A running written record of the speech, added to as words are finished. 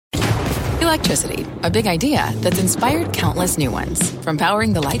Electricity, a big idea that's inspired countless new ones. From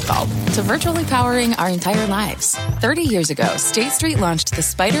powering the light bulb to virtually powering our entire lives. 30 years ago, State Street launched the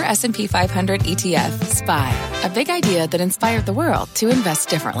SPDR S&P 500 ETF, SPY. A big idea that inspired the world to invest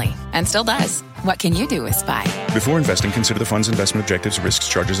differently. And still does. What can you do with SPY? Before investing, consider the fund's investment objectives, risks,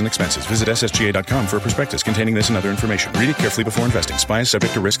 charges, and expenses. Visit ssga.com for a prospectus containing this and other information. Read it carefully before investing. SPY is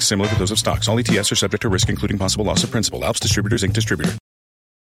subject to risks similar to those of stocks. All ETFs are subject to risk, including possible loss of principal. Alps Distributors, Inc. Distributor.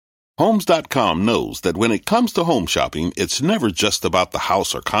 Homes.com knows that when it comes to home shopping, it's never just about the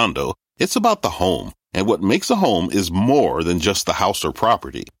house or condo. It's about the home. And what makes a home is more than just the house or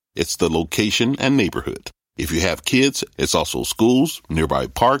property. It's the location and neighborhood. If you have kids, it's also schools, nearby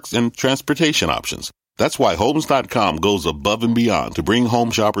parks, and transportation options. That's why Homes.com goes above and beyond to bring home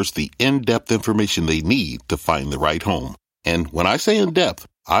shoppers the in-depth information they need to find the right home. And when I say in-depth,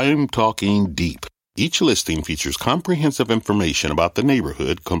 I'm talking deep. Each listing features comprehensive information about the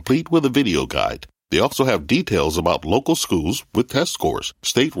neighborhood, complete with a video guide. They also have details about local schools with test scores,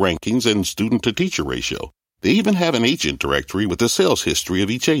 state rankings, and student-to-teacher ratio. They even have an agent directory with the sales history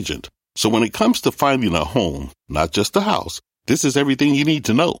of each agent. So when it comes to finding a home, not just a house, this is everything you need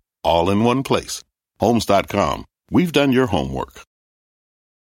to know, all in one place. Homes.com. We've done your homework.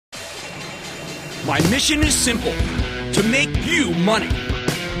 My mission is simple, to make you money.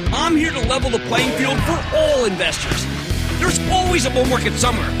 I'm here to level the playing field for all investors. There's always a bull market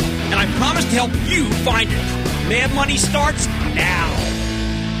somewhere, and I promise to help you find it. Mad Money starts now.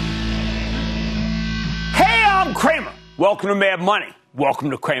 Hey, I'm Cramer. Welcome to Mad Money. Welcome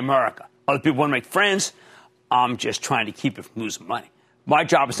to Cramerica. Other people want to make friends. I'm just trying to keep you from losing money. My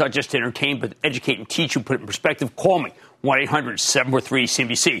job is not just to entertain, but to educate and teach you, put it in perspective. Call me,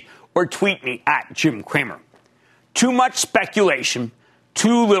 1-800-743-CNBC, or tweet me at Jim Cramer. Too much speculation,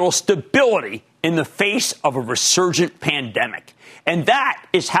 too little stability in the face of a resurgent pandemic. And that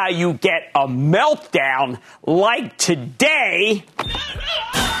is how you get a meltdown like today.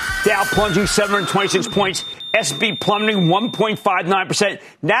 Dow plunging 726 points, S&P plummeting 1.59%,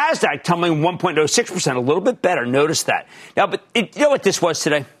 NASDAQ tumbling 1.06%, a little bit better. Notice that. Now, but you know what this was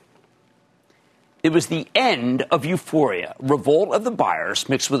today? It was the end of euphoria, revolt of the buyers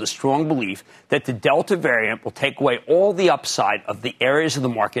mixed with a strong belief that the Delta variant will take away all the upside of the areas of the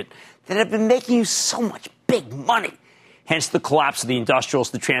market that have been making you so much big money. Hence the collapse of the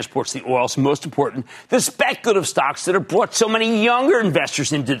industrials, the transports, the oils, most important, the speculative stocks that have brought so many younger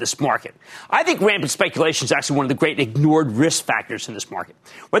investors into this market. I think rampant speculation is actually one of the great ignored risk factors in this market.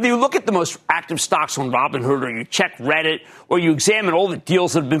 Whether you look at the most active stocks on Robinhood, or you check Reddit, or you examine all the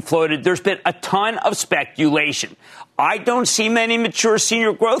deals that have been floated, there's been a ton of speculation. I don't see many mature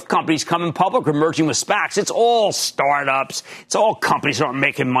senior growth companies coming public or merging with SPACs. It's all startups. It's all companies that aren't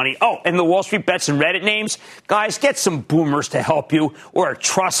making money. Oh, and the Wall Street bets and Reddit names? Guys, get some boomers to help you, or a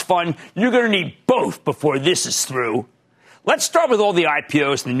trust fund. You're going to need both before this is through. Let's start with all the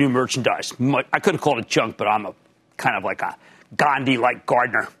IPOs and the new merchandise. I could have called it junk, but I'm kind of like a Gandhi-like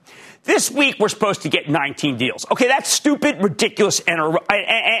gardener. This week, we're supposed to get 19 deals. Okay, that's stupid, ridiculous, and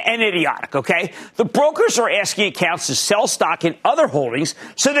idiotic, okay? The brokers are asking accounts to sell stock in other holdings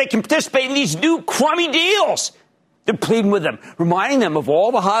so they can participate in these new crummy deals. They're pleading with them, reminding them of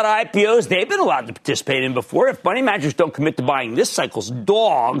all the hot IPOs they've been allowed to participate in before. If money managers don't commit to buying this cycle's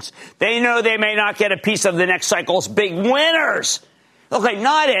dogs, they know they may not get a piece of the next cycle's big winners. Okay,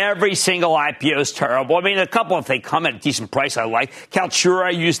 not every single IPO is terrible. I mean, a couple, if they come at a decent price, I like. Kaltura,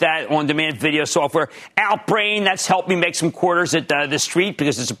 I use that on-demand video software. Outbrain, that's helped me make some quarters at the street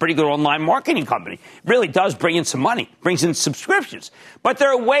because it's a pretty good online marketing company. It really does bring in some money, brings in subscriptions. But there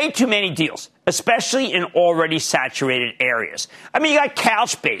are way too many deals, especially in already saturated areas. I mean, you got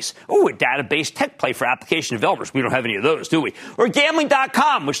Couchbase. Ooh, a database tech play for application developers. We don't have any of those, do we? Or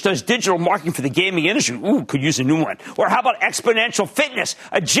Gambling.com, which does digital marketing for the gaming industry. Ooh, could use a new one. Or how about Exponential Fitness,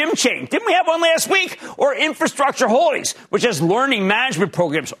 a gym chain? Didn't we have one last week? Or Infrastructure Holdings, which has learning management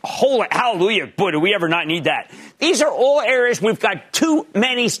programs. Holy hallelujah. Boy, do we ever not need that. These are all areas we've got too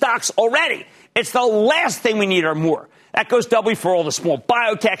many stocks already. It's the last thing we need or more. That goes doubly for all the small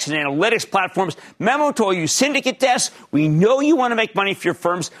biotechs and analytics platforms. Memo to all you syndicate desks. We know you want to make money for your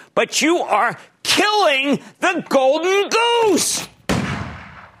firms, but you are killing the golden goose.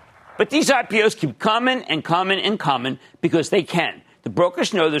 But these IPOs keep coming and coming and coming because they can. The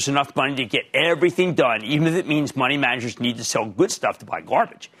brokers know there's enough money to get everything done, even if it means money managers need to sell good stuff to buy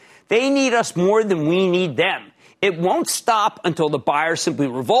garbage. They need us more than we need them. It won't stop until the buyers simply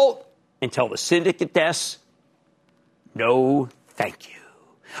revolt, until the syndicate desks. No, thank you.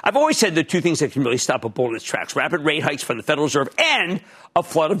 I've always said the two things that can really stop a bull in its tracks: rapid rate hikes from the Federal Reserve and a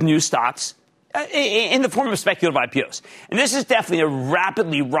flood of new stocks in the form of speculative IPOs. And this is definitely a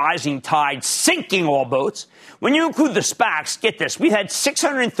rapidly rising tide sinking all boats. When you include the SPACs, get this, we've had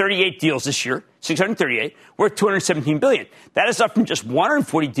 638 deals this year, 638, worth $217 billion. That is up from just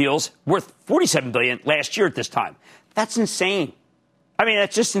 140 deals worth $47 billion last year at this time. That's insane. I mean,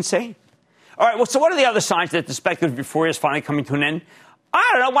 that's just insane. All right, well, so what are the other signs that the speculative euphoria is finally coming to an end? I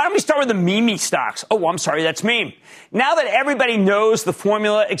don't know. Why don't we start with the meme stocks? Oh, I'm sorry. That's meme. Now that everybody knows the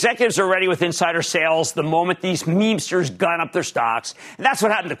formula, executives are ready with insider sales the moment these memesters gun up their stocks. And that's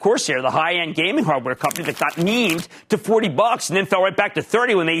what happened to Corsair, the high-end gaming hardware company that got memed to $40 and then fell right back to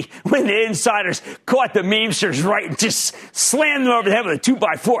 30 when the insiders caught the memesters right and just slammed them over the head with a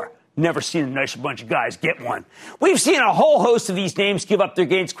 2x4. Never seen a nicer bunch of guys get one. We've seen a whole host of these names give up their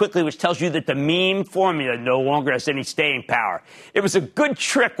gains quickly, which tells you that the meme formula no longer has any staying power. It was a good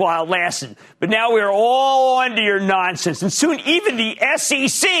trick while it lasted, but now we're all under your nonsense. And soon even the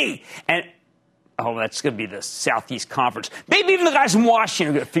SEC and, oh, that's going to be the Southeast Conference. Maybe even the guys in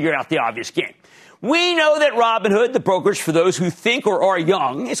Washington are going to figure out the obvious game. We know that Robinhood, the brokerage for those who think or are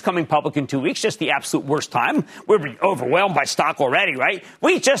young, is coming public in 2 weeks, just the absolute worst time. We're overwhelmed by stock already, right?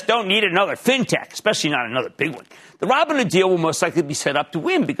 We just don't need another fintech, especially not another big one. The Robinhood deal will most likely be set up to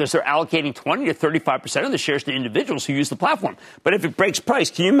win because they're allocating 20 to 35% of the shares to individuals who use the platform. But if it breaks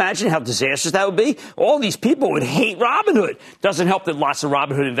price, can you imagine how disastrous that would be? All these people would hate Robinhood. Doesn't help that lots of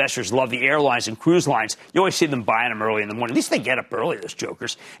Robinhood investors love the airlines and cruise lines. You always see them buying them early in the morning. At least they get up early, those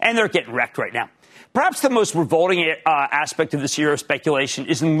jokers. And they're getting wrecked right now. Perhaps the most revolting aspect of this year of speculation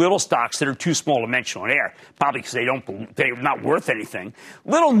is in little stocks that are too small to mention on air, probably because they're not worth anything.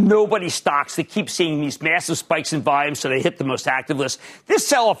 Little nobody stocks that keep seeing these massive spikes in volume so they hit the most active list. This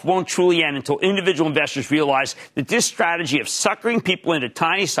sell-off won't truly end until individual investors realize that this strategy of suckering people into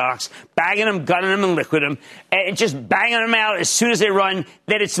tiny stocks, bagging them, gunning them, and liquid them, and just banging them out as soon as they run,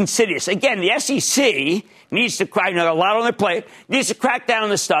 that it's insidious. Again, the SEC needs to crack, a lot on their plate, needs to crack down on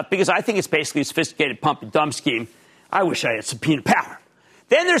this stuff because I think it's basically a sophisticated pump and dump scheme. I wish I had subpoena power.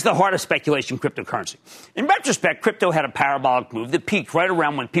 Then there's the heart of speculation, cryptocurrency. In retrospect, crypto had a parabolic move that peaked right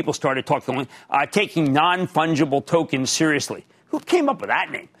around when people started taking non-fungible tokens seriously. Who came up with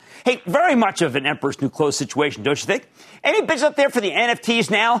that name? Hey, very much of an Emperor's New Clothes situation, don't you think? Any bids up there for the NFTs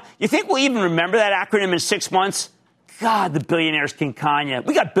now? You think we'll even remember that acronym in 6 months? God, the billionaires King Kanye.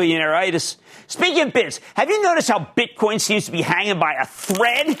 We got billionaire-itis. Speaking of bids, have you noticed how Bitcoin seems to be hanging by a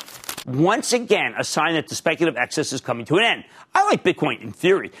thread? Once again, a sign that the speculative excess is coming to an end. I like Bitcoin in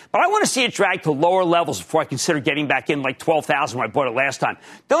theory, but I want to see it drag to lower levels before I consider getting back in like 12,000 when I bought it last time.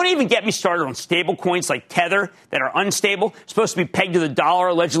 Don't even get me started on stable coins like Tether that are unstable, supposed to be pegged to the dollar,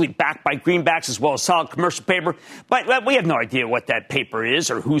 allegedly backed by greenbacks as well as solid commercial paper. But we have no idea what that paper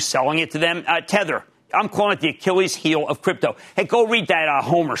is or who's selling it to them. Tether. I'm calling it the Achilles heel of crypto. Hey, go read that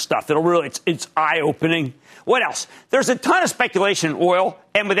Homer stuff. It's eye-opening. What else? There's a ton of speculation in oil,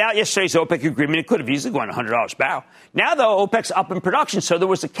 and without yesterday's OPEC agreement, it could have easily gone $100 a barrel. Now, though, OPEC's up in production, so there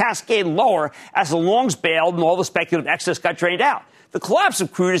was a cascade lower as the longs bailed and all the speculative excess got drained out. The collapse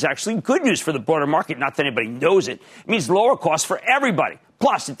of crude is actually good news for the broader market, not that anybody knows it. It means lower costs for everybody.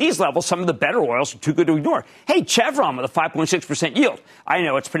 Plus, at these levels, some of the better oils are too good to ignore. Hey, Chevron with a 5.6% yield. I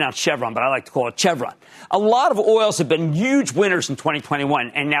know it's pronounced Chevron, but I like to call it Chevron. A lot of oils have been huge winners in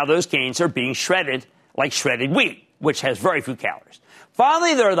 2021, and now those gains are being shredded like shredded wheat, which has very few calories.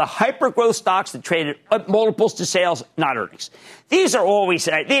 Finally, there are the hyper-growth stocks that trade at multiples to sales, not earnings. These are always,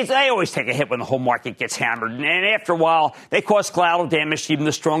 they always take a hit when the whole market gets hammered. And after a while, they cause collateral damage to even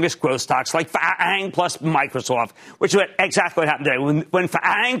the strongest growth stocks like FAANG plus Microsoft, which is exactly what happened today. When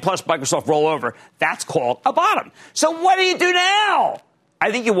FAANG plus Microsoft roll over, that's called a bottom. So what do you do now?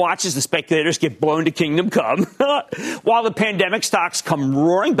 I think you watch as the speculators get blown to kingdom come while the pandemic stocks come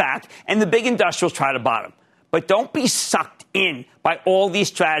roaring back and the big industrials try to bottom. But don't be sucked in by all these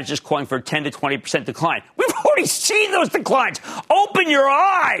strategists calling for a 10 to 20% decline. We've already seen those declines. Open your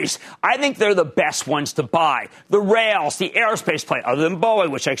eyes. I think they're the best ones to buy. The rails, the aerospace play, other than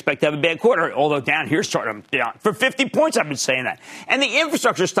Boeing, which I expect to have a bad quarter, although down here starting down. For 50 points, I've been saying that. And the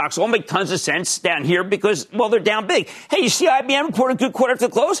infrastructure stocks all make tons of sense down here because, well, they're down big. Hey, you see IBM reported a good quarter after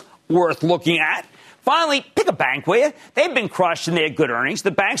the close? Worth looking at. Finally, pick a bank, will you? They've been crushed and they had good earnings.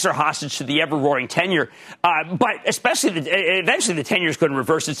 The banks are hostage to the ever-roaring 10-year. But especially, eventually the 10-year is going to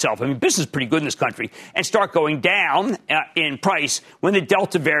reverse itself. I mean, business is pretty good in this country and start going down in price when the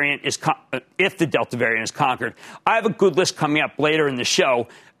Delta variant is, if the Delta variant is conquered. I have a good list coming up later in the show.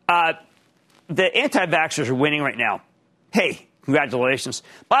 The anti-vaxxers are winning right now. Hey, Congratulations.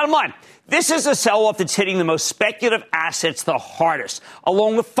 Bottom line, this is a sell-off that's hitting the most speculative assets the hardest,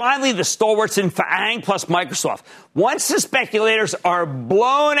 along with finally the stalwarts in FAANG plus Microsoft. Once the speculators are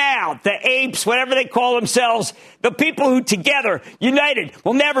blown out, the apes, whatever they call themselves, the people who together, united,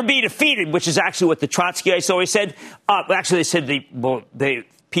 will never be defeated, which is actually what the Trotskyites always said. Actually, they said the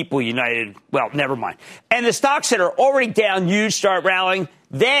people united. Well, never mind. And the stocks that are already down huge start rallying,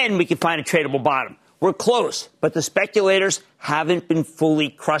 then we can find a tradable bottom. We're close, but the speculators haven't been fully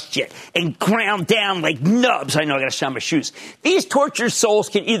crushed yet and ground down like nubs. I know I got to shine my shoes. These tortured souls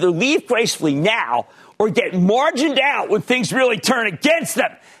can either leave gracefully now or get margined out when things really turn against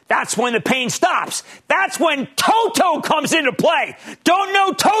them. That's when the pain stops. That's when Toto comes into play. Don't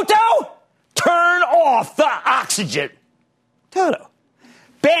know Toto? Turn off the oxygen. Toto.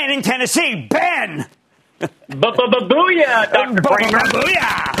 Ben in Tennessee. Ben. Booyah, Dr. Kramer.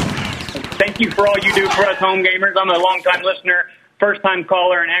 Booyah. Thank you for all you do for us home gamers. I'm a long-time listener, first-time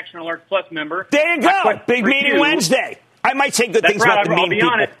caller, and Action Alerts Plus member. There you go. Big meeting Wednesday. I might say good things about the mean people.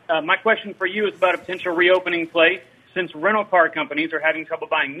 I'll be honest. My question for you is about a potential reopening play. Since rental car companies are having trouble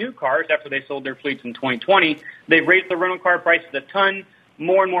buying new cars after they sold their fleets in 2020, they've raised the rental car prices a ton.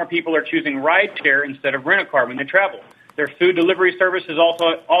 More and more people are choosing rideshare instead of rent-a-car when they travel. Their food delivery service is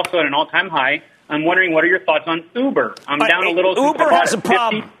also at an all-time high. I'm wondering, what are your thoughts on Uber? I'm down a little. Uber has a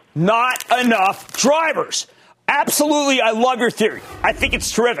problem. Not enough drivers. Absolutely, I love your theory. I think it's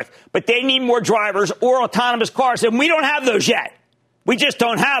terrific. But they need more drivers or autonomous cars, and we don't have those yet. We just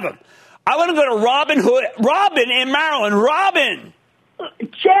don't have them. I want to go to Robin in Maryland. Robin!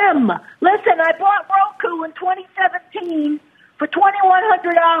 Jim, listen, I bought Roku in 2017 for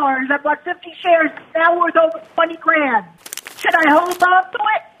 $2,100. I bought 50 shares. Now worth over $20,000. Should I hold on to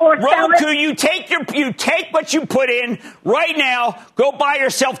it or sell it? Roku, you take what you put in right now. Go buy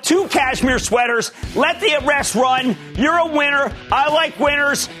yourself 2 cashmere sweaters. Let the rest run. You're a winner. I like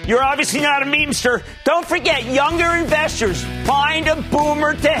winners. You're obviously not a memester. Don't forget, younger investors, find a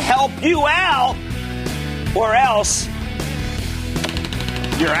boomer to help you out, or else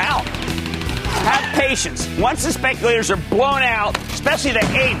you're out. Have patience. Once the speculators are blown out, especially the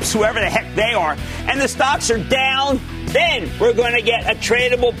apes, whoever the heck they are, and the stocks are down, then we're going to get a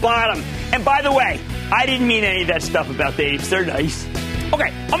tradable bottom. And by the way, I didn't mean any of that stuff about the apes. They're nice.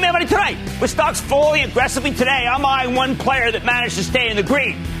 Okay, on Mad Money tonight, with stocks falling aggressively today, I'm eyeing one player that managed to stay in the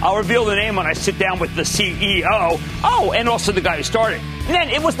green. I'll reveal the name when I sit down with the CEO. Oh, and also the guy who started. And then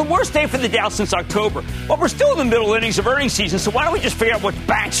it was the worst day for the Dow since October. But we're still in the middle innings of earnings season, so why don't we just figure out what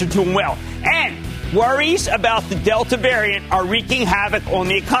banks are doing well? And worries about the Delta variant are wreaking havoc on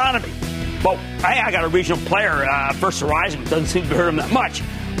the economy. Well, I got a regional player, First Horizon, doesn't seem to hurt him that much.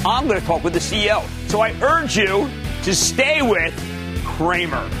 I'm going to talk with the CEO. So I urge you to stay with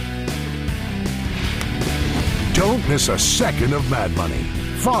Kramer. Don't miss a second of Mad Money.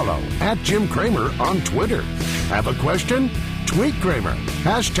 Follow @Jim Kramer on Twitter. Have a question? Tweet Kramer.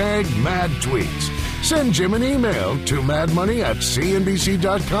 #MadTweets. Send Jim an email to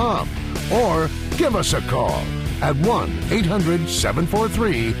madmoney@cnbc.com or give us a call at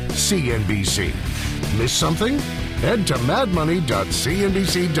 1-800-743-CNBC. Miss something? Head to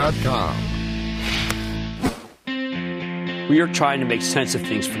madmoney.cnbc.com. We are trying to make sense of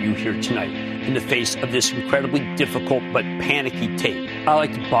things for you here tonight in the face of this incredibly difficult but panicky tape. I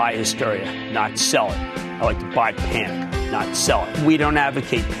like to buy hysteria, not sell it. I like to buy panic, not sell it. We don't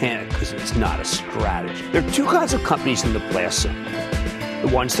advocate panic because it's not a strategy. There are 2 kinds of companies in the blast zone. The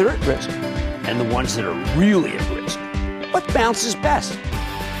ones that are at risk and the ones that are really at risk. What bounces best?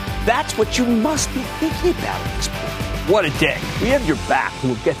 That's what you must be thinking about at this point. What a day. We have your back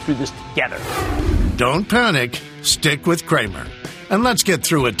and we'll get through this together. Don't panic. Stick with Kramer. And let's get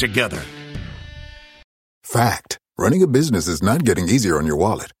through it together. Fact. Running a business is not getting easier on your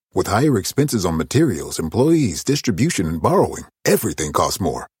wallet. With higher expenses on materials, employees, distribution, and borrowing, everything costs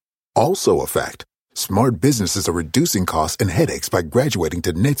more. Also a fact. Smart businesses are reducing costs and headaches by graduating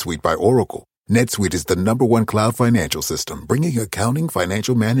to NetSuite by Oracle. NetSuite is the #1 cloud financial system, bringing accounting,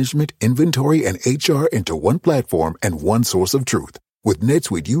 financial management, inventory, and HR into one platform and one source of truth. With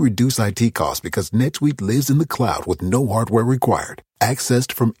NetSuite, you reduce IT costs because NetSuite lives in the cloud with no hardware required.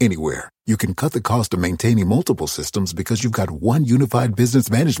 Accessed from anywhere. You can cut the cost of maintaining multiple systems because you've got one unified business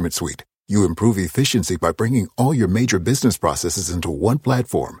management suite. You improve efficiency by bringing all your major business processes into one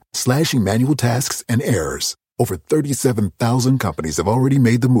platform, slashing manual tasks and errors. Over 37,000 companies have already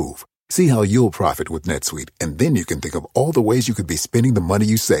made the move. See how you'll profit with NetSuite, and then you can think of all the ways you could be spending the money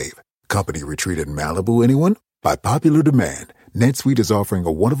you save. Company retreat in Malibu, anyone? By popular demand, NetSuite is offering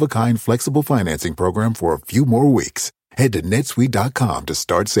a one-of-a-kind flexible financing program for a few more weeks. Head to netsuite.com to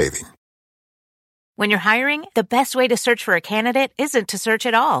start saving. When you're hiring, the best way to search for a candidate isn't to search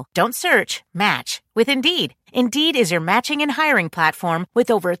at all. Don't search, match with Indeed. Indeed is your matching and hiring platform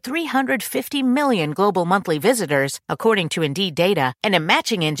with over 350 million global monthly visitors, according to Indeed data, and a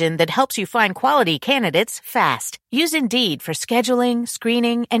matching engine that helps you find quality candidates fast. Use Indeed for scheduling,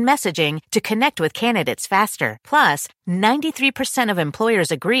 screening, and messaging to connect with candidates faster. Plus, 93% of employers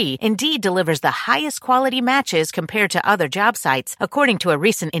agree Indeed delivers the highest quality matches compared to other job sites, according to a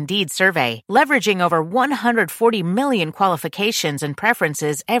recent Indeed survey. Leveraging over 140 million qualifications and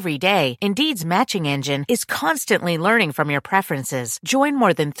preferences every day, Indeed's matching engine is constantly learning from your preferences. Join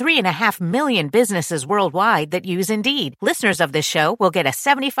more than 3.5 million businesses worldwide that use Indeed. Listeners of this show will get a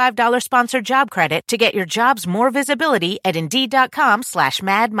 $75 sponsored job credit to get your jobs more visibility at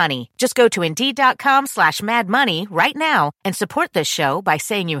Indeed.com/madmoney. Just go to Indeed.com/madmoney right now and support this show by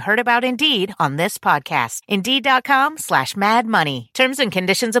saying you heard about Indeed on this podcast. Indeed.com/madmoney. Terms and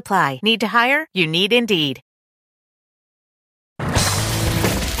conditions apply. Need to hire? You need Indeed.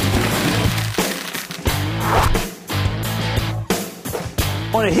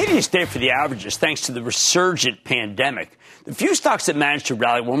 On a hideous day for the averages, thanks to the resurgent pandemic, the few stocks that managed to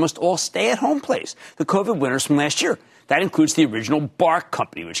rally were almost all stay-at-home plays, the COVID winners from last year. That includes the original Bark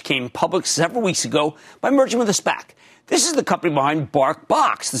company, which came public several weeks ago by merging with a SPAC. This is the company behind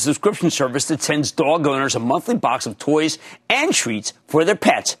BarkBox, the subscription service that sends dog owners a monthly box of toys and treats for their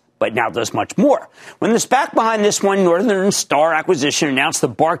pets, but now does much more. When the SPAC behind this one, Northern Star Acquisition, announced the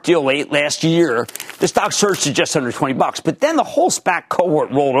Bark deal late last year, the stock surged to just under $20. But then the whole SPAC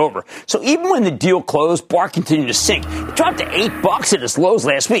cohort rolled over. So even when the deal closed, Bark continued to sink. It dropped to $8 at its lows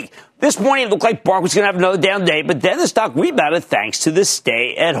last week. This morning, it looked like Bark was going to have another down day, but then the stock rebounded thanks to the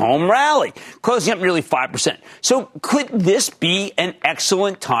stay-at-home rally, closing up nearly 5%. So could this be an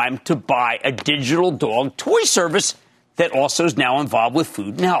excellent time to buy a digital dog toy service that also is now involved with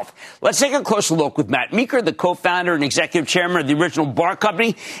food and health? Let's take a closer look with Matt Meeker, the co-founder and executive chairman of the original Bark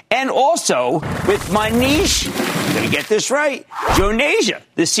company, and also with Manish, I'm going to get this right, Jonesia,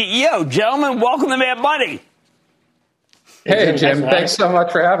 the CEO. Gentlemen, welcome to Mad Money. Hey, Jim. Thanks so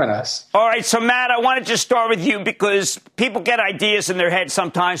much for having us. All right. So, Matt, I want to just start with you because people get ideas in their head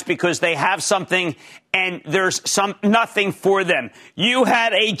sometimes because they have something and there's nothing for them. You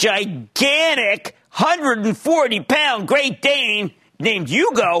had a gigantic 140-pound Great Dane named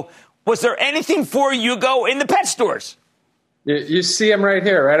Hugo. Was there anything for Hugo in the pet stores? You see him right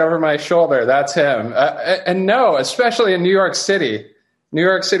here, right over my shoulder. That's him. And no, especially in New York City. New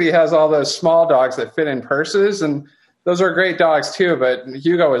York City has all those small dogs that fit in purses, and those are great dogs too, but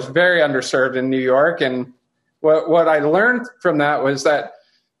Hugo was very underserved in New York. And what I learned from that was that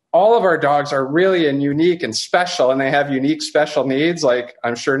all of our dogs are really unique and special, and they have unique special needs. Like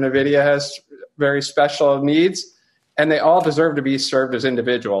I'm sure NVIDIA has very special needs, and they all deserve to be served as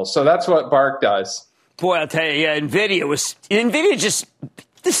individuals. So that's what Bark does. Boy, I'll tell you, NVIDIA just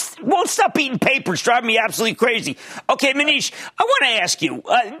this won't stop eating paper. It's driving me absolutely crazy. Okay, Manish, I want to ask you,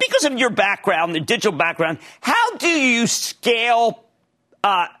 because of your background, the digital background, how do you scale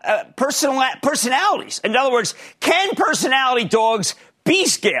personalities? In other words, can personality dogs be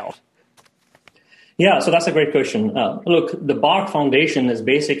scaled? Yeah, so that's a great question. Look, the Bark Foundation is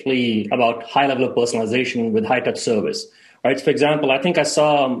basically about high level of personalization with high touch service. Right. So for example, I think I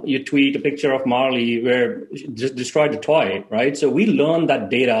saw you tweet a picture of Marley where she just destroyed the toy. Right. So we learn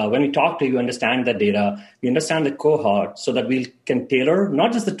that data. When we talk to you, understand that data, we understand the cohort so that we can tailor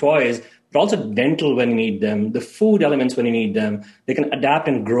not just the toys, but also dental when you need them, the food elements when you need them. They can adapt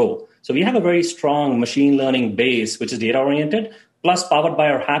and grow. So we have a very strong machine learning base, which is data oriented, plus powered by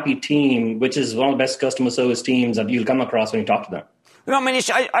our Happy team, which is one of the best customer service teams that you'll come across when you talk to them. Well, Manish,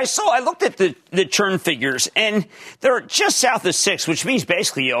 I looked at the churn figures, and they're just south of 6, which means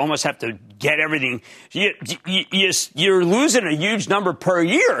basically you almost have to get everything. You're losing a huge number per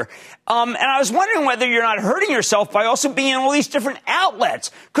year. And I was wondering whether you're not hurting yourself by also being in all these different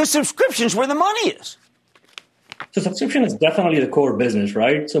outlets, because subscription's where the money is. So subscription is definitely the core business,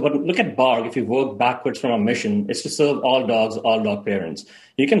 right? So but look at Bark. If you work backwards from our mission, it's to serve all dogs, all dog parents.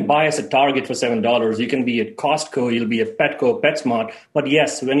 You can buy us at Target for $7. You can be at Costco. You'll be at Petco, PetSmart. But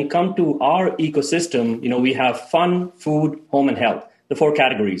yes, when you come to our ecosystem, we have fun, food, home, and health, the 4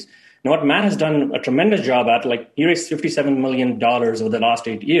 categories. Now, what Matt has done a tremendous job at, he raised $57 million over the last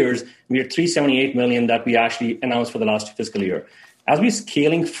 8 years. We had $378 million that we actually announced for the last fiscal year. As we're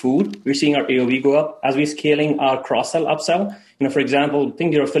scaling food, we're seeing our AOV go up. As we're scaling our cross-sell, upsell, for example,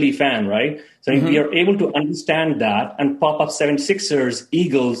 think you're a Philly fan, right? So we are able to understand that and pop up 76ers,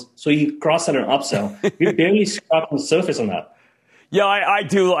 Eagles, so you cross-sell and upsell. We barely scratched the surface on that. Yeah, I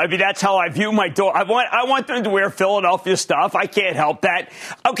do. I mean, that's how I view my dog. I want them to wear Philadelphia stuff. I can't help that.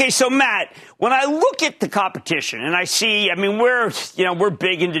 Okay, so Matt, when I look at the competition and I see, I mean, we're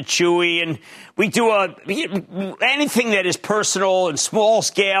big into Chewy, and we do anything that is personal and small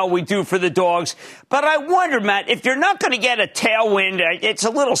scale we do for the dogs. But I wonder, Matt, if you're not going to get a tailwind, it's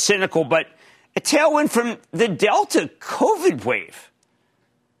a little cynical, but a tailwind from the Delta COVID wave.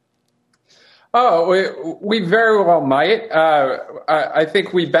 Oh, we very well might. I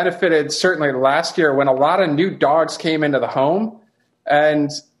think we benefited certainly last year when a lot of new dogs came into the home, and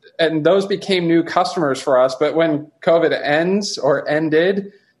those became new customers for us. But when COVID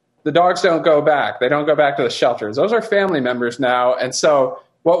ended, the dogs don't go back. They don't go back to the shelters. Those are family members now. And so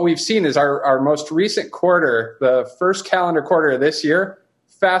what we've seen is our most recent quarter, the first calendar quarter of this year,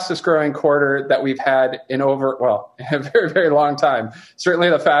 fastest growing quarter that we've had in a very, very long time. Certainly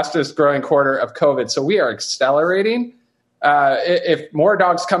the fastest growing quarter of COVID. So we are accelerating. If more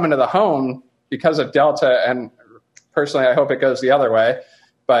dogs come into the home because of Delta, and personally, I hope it goes the other way,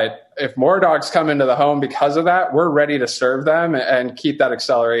 but if more dogs come into the home because of that, we're ready to serve them and keep that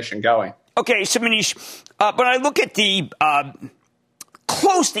acceleration going. Okay, so Manish, but I look at the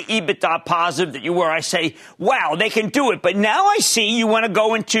close to EBITDA positive that you were, I say, wow, they can do it. But now I see you want to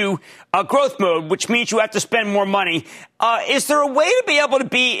go into growth mode, which means you have to spend more money. Is there a way to be able to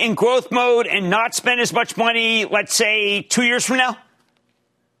be in growth mode and not spend as much money, let's say, 2 years from now?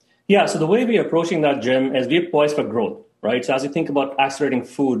 Yeah, so the way we're approaching that, Jim, is we're poised for growth, right? So as you think about accelerating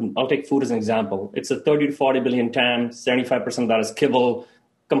food, I'll take food as an example. It's a 30 to 40 billion TAM, 75% of that is kibble,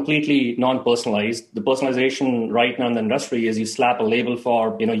 completely non-personalized. The personalization right now in the industry is you slap a label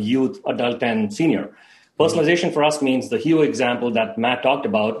for youth, adult, and senior. Personalization for us means the Hue example that Matt talked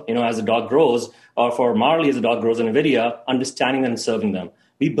about, as the dog grows, or for Marley as the dog grows in NVIDIA, understanding them and serving them.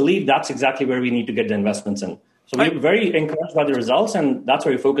 We believe that's exactly where we need to get the investments in. So we're very encouraged by the results, and that's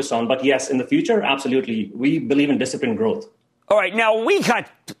where we focus on. But yes, in the future, absolutely, we believe in disciplined growth. All right, now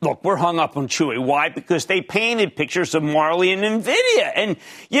we're hung up on Chewy. Why? Because they painted pictures of Marley and NVIDIA. And,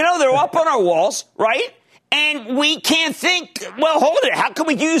 they're up on our walls, right? And we can't think, well, hold it, how can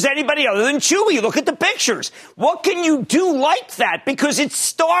we use anybody other than Chewy? Look at the pictures. What can you do like that? Because it's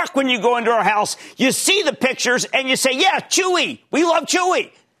stark when you go into our house. You see the pictures and you say, yeah, Chewy, we love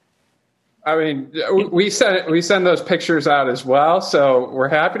Chewy. I mean, we send those pictures out as well, so we're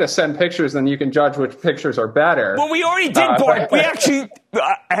happy to send pictures, and you can judge which pictures are better. Well, we already did, Bart. We actually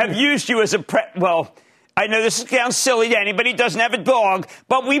have used you as well, I know this sounds silly to anybody who doesn't have a dog,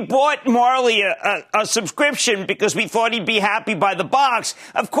 but we bought Marley a subscription because we thought he'd be happy by the box.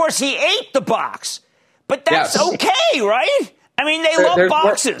 Of course, he ate the box, but that's okay, right? I mean, they love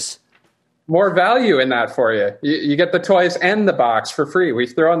boxes. More value in that for you. You get the toys and the box for free. We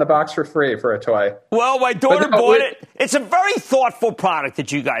throw in the box for free for a toy. Well, my daughter bought it. It's a very thoughtful product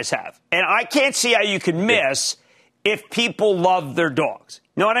that you guys have. And I can't see how you can miss if people love their dogs.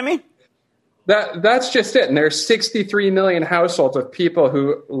 You know what I mean? That's just it. And there's 63 million households of people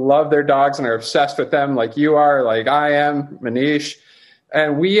who love their dogs and are obsessed with them like you are, like I am, Manish.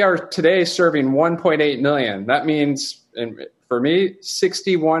 And we are today serving 1.8 million. That means, for me,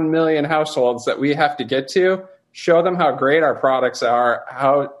 61 million households that we have to get to, show them how great our products are,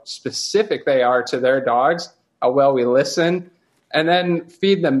 how specific they are to their dogs, how well we listen, and then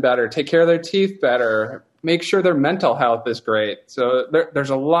feed them better, take care of their teeth better, make sure their mental health is great. So there's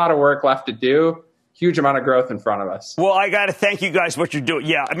a lot of work left to do, huge amount of growth in front of us. Well, I got to thank you guys for what you're doing.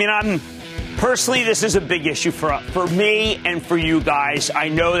 Yeah, I mean, personally, this is a big issue for me and for you guys. I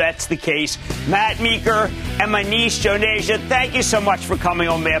know that's the case. Matt Meeker and Manish Jonesia, thank you so much for coming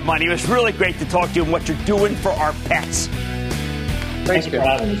on Mad Money. It was really great to talk to you and what you're doing for our pets. Thanks for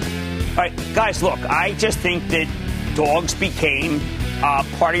having me. All right, guys, look, I just think that dogs became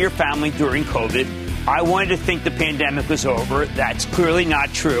part of your family during COVID. I wanted to think the pandemic was over. That's clearly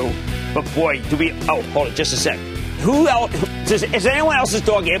not true. But boy, hold it just a sec. Who else? Is anyone else's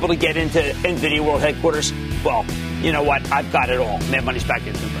dog able to get into NVIDIA World Headquarters? Well, you know what? I've got it all. Mad Money's back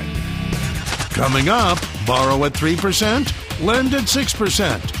into the break. Coming up, borrow at 3%, lend at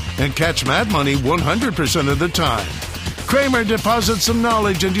 6%, and catch Mad Money 100% of the time. Kramer deposits some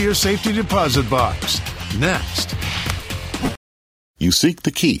knowledge into your safety deposit box. Next. You seek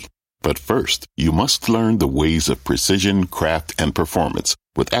the key, but first, you must learn the ways of precision, craft, and performance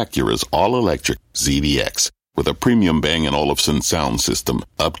with Acura's all-electric ZDX. With a premium Bang & Olufsen sound system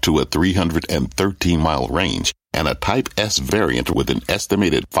up to a 313-mile range and a Type S variant with an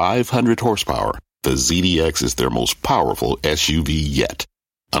estimated 500 horsepower, the ZDX is their most powerful SUV yet.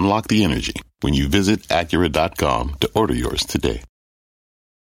 Unlock the energy when you visit Acura.com to order yours today.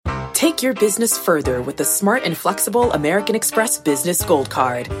 Take your business further with the smart and flexible American Express Business Gold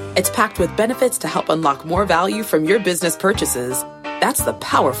Card. It's packed with benefits to help unlock more value from your business purchases. That's the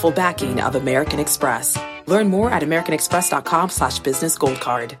powerful backing of American Express. Learn more at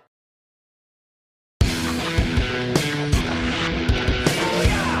americanexpress.com/businessgoldcard.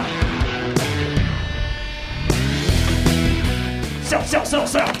 Sell.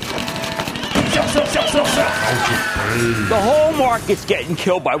 The whole market's getting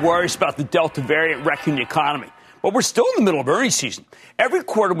killed by worries about the Delta variant wrecking the economy. But we're still in the middle of earnings season. Every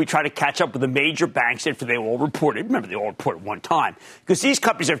quarter, we try to catch up with the major banks after they all reported. Remember, they all report at one time. Because these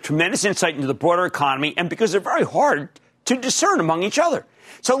companies have tremendous insight into the broader economy and because they're very hard to discern among each other.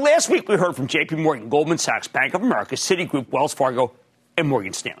 So last week, we heard from J.P. Morgan, Goldman Sachs, Bank of America, Citigroup, Wells Fargo, and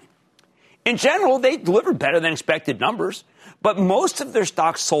Morgan Stanley. In general, they delivered better than expected numbers, but most of their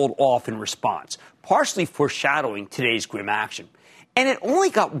stocks sold off in response, partially foreshadowing today's grim action. And it only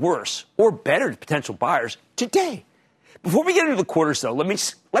got worse or better to potential buyers today. Before we get into the quarters, though, let me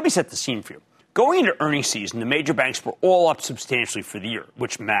set the scene for you. Going into earnings season, the major banks were all up substantially for the year,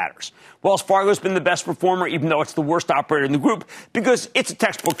 which matters. Wells Fargo's been the best performer, even though it's the worst operator in the group, because it's a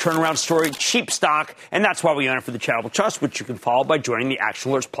textbook turnaround story, cheap stock, and that's why we own it for the charitable trust, which you can follow by joining the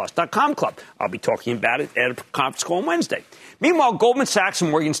ActionAlertsPlus.com club. I'll be talking about it at a conference call on Wednesday. Meanwhile, Goldman Sachs and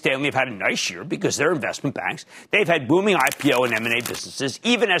Morgan Stanley have had a nice year because they're investment banks. They've had booming IPO and M&A businesses,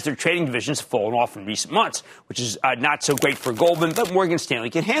 even as their trading divisions have fallen off in recent months, which is not so great for Goldman, but Morgan Stanley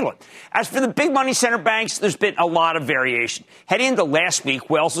can handle it. As for the big money center banks, there's been a lot of variation. Heading into last week,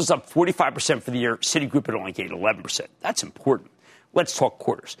 Wells was up 45% for the year. Citigroup had only gained 11%. That's important. Let's talk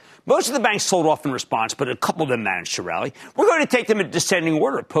quarters. Most of the banks sold off in response, but a couple of them managed to rally. We're going to take them in descending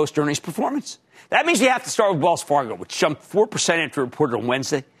order post-earnings performance. That means you have to start with Wells Fargo, which jumped 4% after reported on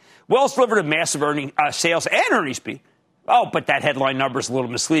Wednesday. Wells delivered a massive sales and earnings beat. Oh, but that headline number is a little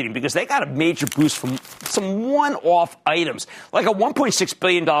misleading because they got a major boost from some one-off items, like a $1.6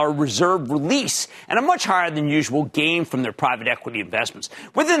 billion reserve release and a much higher than usual gain from their private equity investments.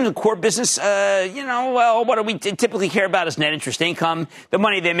 Within the core business, what do we typically care about is net interest income, the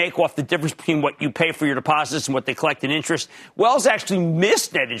money they make off the difference between what you pay for your deposits and what they collect in interest. Wells actually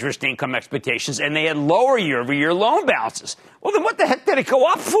missed net interest income expectations, and they had lower year-over-year loan balances. Well, then what the heck did it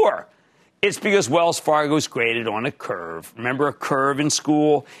go up for? It's because Wells Fargo is graded on a curve. Remember a curve in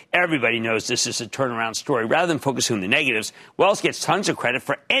school? Everybody knows this is a turnaround story. Rather than focusing on the negatives, Wells gets tons of credit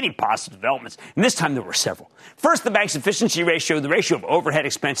for any positive developments. And this time there were several. First, the bank's efficiency ratio, the ratio of overhead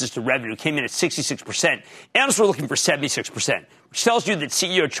expenses to revenue, came in at 66%. Analysts were looking for 76%, which tells you that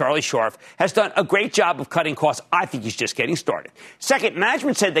CEO Charlie Scharf has done a great job of cutting costs. I think he's just getting started. Second,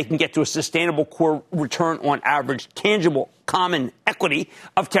 management said they can get to a sustainable core return on average tangible common equity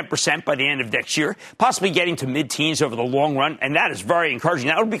of 10% by the end of next year, possibly getting to mid-teens over the long run, and that is very encouraging.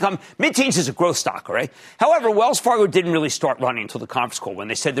 That would become mid-teens as a growth stock, all right? However, Wells Fargo didn't really start running until the conference call when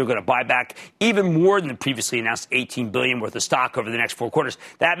they said they're going to buy back even more than the previously announced $18 billion worth of stock over the next 4 quarters.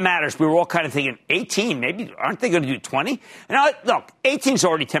 That matters. We were all kind of thinking 18, maybe aren't they going to do 20? Now, look, 18 is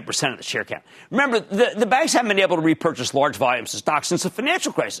already 10% of the share count. Remember, the banks haven't been able to repurchase large volumes of stock since the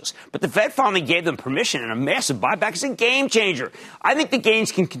financial crisis, but the Fed finally gave them permission, and a massive buyback is a game changer. I think the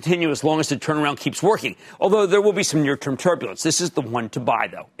gains can continue as long as the turnaround keeps working, although there will be some near-term turbulence. This is the one to buy,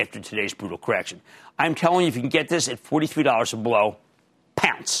 though, after today's brutal correction. I'm telling you, if you can get this at $43 or below,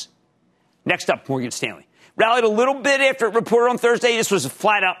 pounce. Next up, Morgan Stanley. Rallied a little bit after it reported on Thursday. This was a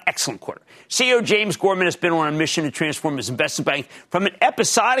flat-out excellent quarter. CEO James Gorman has been on a mission to transform his investment bank from an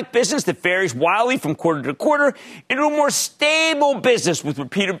episodic business that varies wildly from quarter to quarter into a more stable business with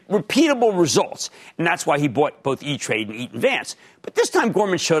repeatable results. And that's why he bought both E-Trade and Eaton Vance. But this time,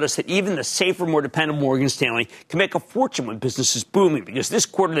 Gorman showed us that even the safer, more dependable Morgan Stanley can make a fortune when business is booming, because this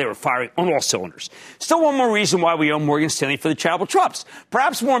quarter they were firing on all cylinders. Still one more reason why we own Morgan Stanley for the charitable trust.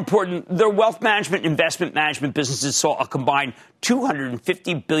 Perhaps more important, their wealth management and investment management businesses saw a combined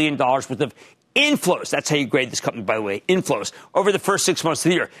 $250 billion worth of inflows. That's how you grade this company, by the way, inflows over the first 6 months of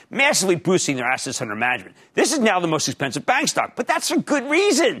the year, massively boosting their assets under management. This is now the most expensive bank stock, but that's for good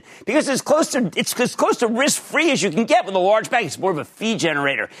reason, because it's as close to risk-free as you can get with a large bank. It's more of a fee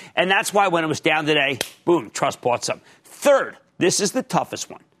generator, and that's why when it was down today, boom, trust bought some. Third, this is the toughest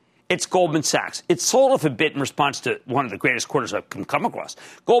one. It's Goldman Sachs. It sold off a bit in response to one of the greatest quarters I can come across.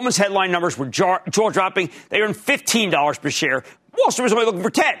 Goldman's headline numbers were jaw-dropping. They earned $15 per share. Wall Street was only looking for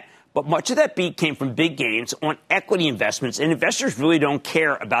 10. But much of that beat came from big gains on equity investments, and investors really don't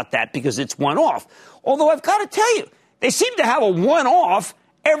care about that because it's one-off. Although I've got to tell you, they seem to have a one-off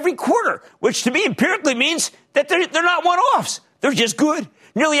every quarter, which to me empirically means that they're not one-offs. They're just good.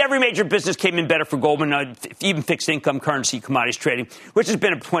 Nearly every major business came in better for Goldman, even fixed income, currency, commodities trading, which has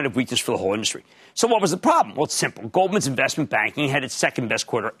been a point of weakness for the whole industry. So what was the problem? Well, it's simple. Goldman's investment banking had its second best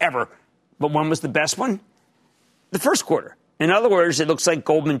quarter ever. But when was the best one? The first quarter. In other words, it looks like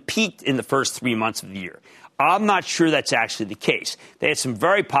Goldman peaked in the first 3 months of the year. I'm not sure that's actually the case. They had some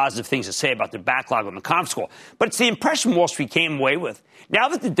very positive things to say about their backlog on the conference call, but it's the impression Wall Street came away with. Now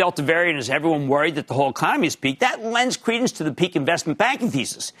that the Delta variant has everyone worried that the whole economy has peaked, that lends credence to the peak investment banking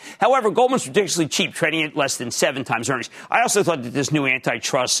thesis. However, Goldman's ridiculously cheap, trading at less than 7 times earnings. I also thought that this new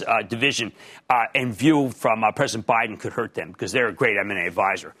antitrust division and view from President Biden could hurt them because they're a great M&A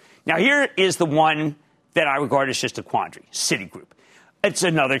advisor. Now, here is the one that I regard as just a quandary, Citigroup. It's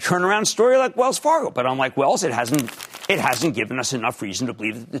another turnaround story like Wells Fargo, but unlike Wells, it hasn't given us enough reason to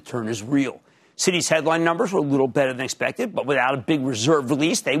believe that the turn is real. Citi's headline numbers were a little better than expected, but without a big reserve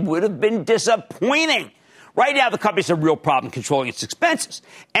release, they would have been disappointing. Right now, the company's a real problem controlling its expenses,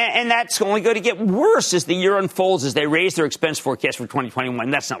 and that's only going to get worse as the year unfolds, as they raise their expense forecast for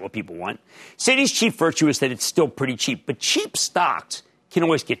 2021. That's not what people want. Citi's chief virtue is that it's still pretty cheap, but cheap stocks can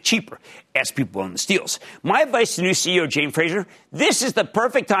always get cheaper as people own the steals. My advice to new CEO Jane Fraser, this is the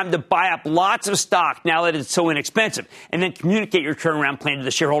perfect time to buy up lots of stock now that it's so inexpensive, and then communicate your turnaround plan to the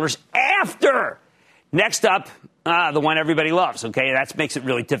shareholders after. Next up, the one everybody loves, okay? That makes it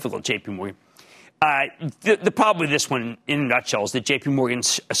really difficult, J.P. Morgan. The problem with this one, in a nutshell, is that J.P.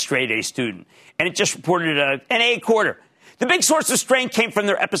 Morgan's a straight-A student, and it just reported an A quarter. The big source of strain came from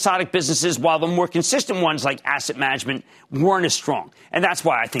their episodic businesses, while the more consistent ones like asset management weren't as strong. And that's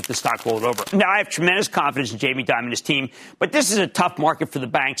why I think the stock rolled over. Now, I have tremendous confidence in Jamie Dimon and his team, but this is a tough market for the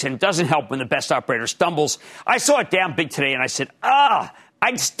banks, and it doesn't help when the best operator stumbles. I saw it down big today, and I said,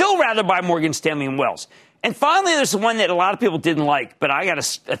 I'd still rather buy Morgan Stanley and Wells. And finally, there's the one that a lot of people didn't like, but I got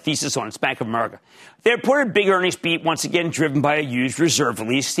a thesis on it. It's Bank of America. They reported big earnings beat, once again driven by a huge reserve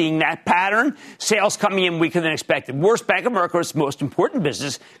release. Seeing that pattern, sales coming in weaker than expected. Worse, Bank of America's most important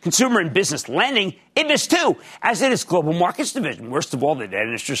business, consumer and business lending, it missed too, as did its global markets division. Worst of all, the net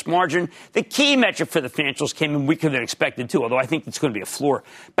interest margin, the key metric for the financials, came in weaker than expected too, although I think it's going to be a floor.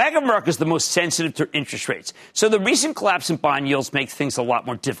 Bank of America is the most sensitive to interest rates, so the recent collapse in bond yields makes things a lot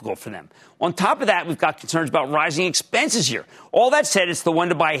more difficult for them. On top of that, we've got concerns about rising expenses here. All that said, it's the one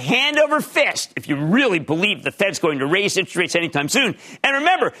to buy hand over fist if you really believe the Fed's going to raise interest rates anytime soon. And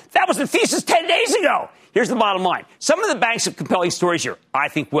remember, that was the thesis 10 days ago. Here's the bottom line. Some of the banks have compelling stories here. I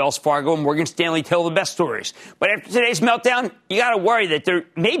think Wells Fargo and Morgan Stanley tell the best stories. But after today's meltdown, you got to worry that there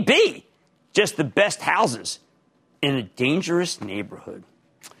may be just the best houses in a dangerous neighborhood.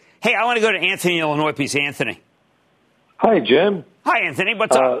 Hey, I want to go to Anthony, Illinois, please. Anthony. Hi, Jim. Hi, Anthony.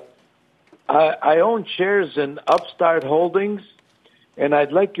 What's up? I own shares in Upstart Holdings, and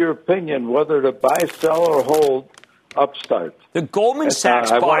I'd like your opinion whether to buy, sell, or hold Upstart. The Goldman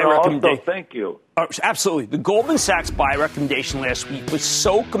Sachs buy recommendation. Thank you. Absolutely. The Goldman Sachs buy recommendation last week was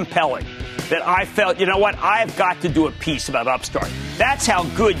so compelling that I felt, you know what, I've got to do a piece about Upstart. That's how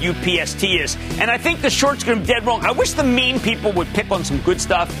good UPST is. And I think the short's going to be dead wrong. I wish the mean people would pick on some good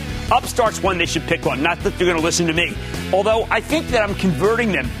stuff. Upstart's one they should pick on, not that they're going to listen to me. Although I think that I'm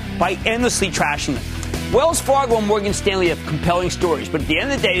converting them by endlessly trashing them. Wells Fargo and Morgan Stanley have compelling stories, but at the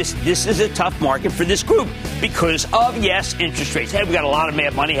end of the day, this is a tough market for this group because of, yes, interest rates. Hey, we got a lot of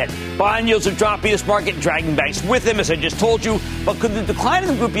mad money ahead. Bond yields are dropping this market, dragging banks with them, as I just told you. But could the decline of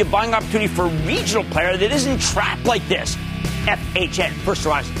the group be a buying opportunity for a regional player that isn't trapped like this? FHN, First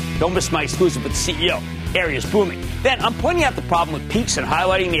Horizon. Don't miss my exclusive with the CEO. Areas booming. Then I'm pointing out the problem with peaks and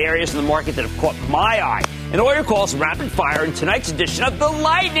highlighting the areas in the market that have caught my eye. And all your calls rapid fire in tonight's edition of the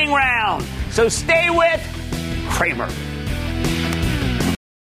Lightning Round. So stay with Cramer.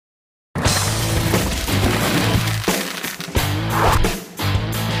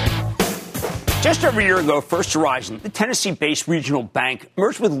 Just over a year ago, First Horizon, the Tennessee-based regional bank,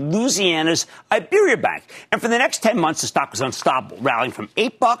 merged with Louisiana's Iberia Bank. And for the next 10 months, the stock was unstoppable, rallying from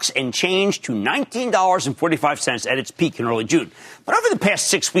 $8 and change to $19.45 at its peak in early June. But over the past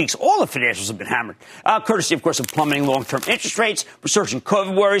 6 weeks, all the financials have been hammered, courtesy, of course, of plummeting long-term interest rates, resurgent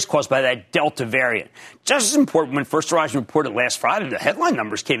COVID worries caused by that Delta variant. Just as important, when First Horizon reported last Friday, the headline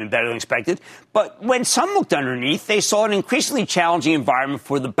numbers came in better than expected. But when some looked underneath, they saw an increasingly challenging environment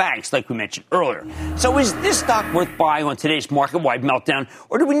for the banks, like we mentioned earlier. So is this stock worth buying on today's market-wide meltdown,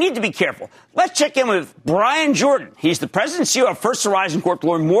 or do we need to be careful? Let's check in with Brian Jordan. He's the president and CEO of First Horizon Corp. To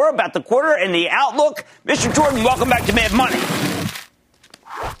learn more about the quarter and the outlook. Mr. Jordan, welcome back to Mad Money.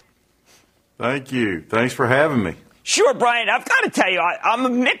 Thank you. Thanks for having me. Sure, Brian. I've got to tell you, I'm a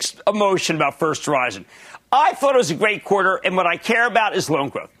mixed emotion about First Horizon. I thought it was a great quarter, and what I care about is loan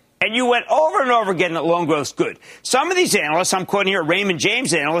growth. And you went over and over again that loan growth is good. Some of these analysts, I'm quoting here Raymond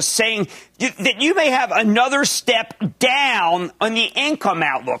James analysts, saying that you may have another step down on the income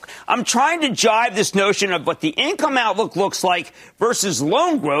outlook. I'm trying to jive this notion of what the income outlook looks like versus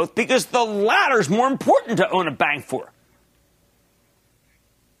loan growth, because the latter is more important to own a bank for.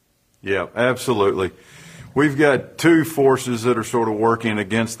 Yeah, absolutely. We've got two forces that are sort of working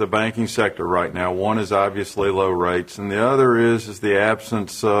against the banking sector right now. One is obviously low rates, and the other is the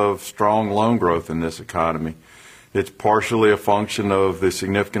absence of strong loan growth in this economy. It's partially a function of the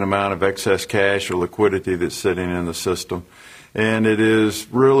significant amount of excess cash or liquidity that's sitting in the system. And it is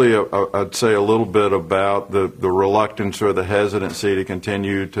really, I'd say, a little bit about the reluctance or the hesitancy to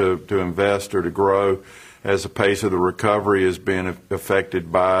continue to invest or to grow, as the pace of the recovery is being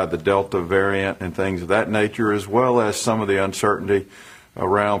affected by the Delta variant and things of that nature, as well as some of the uncertainty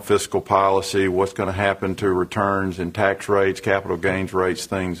around fiscal policy, what's going to happen to returns and tax rates, capital gains rates,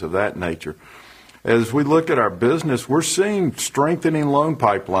 things of that nature. As we look at our business, we're seeing strengthening loan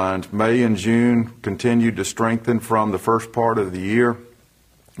pipelines. May and June continued to strengthen from the first part of the year.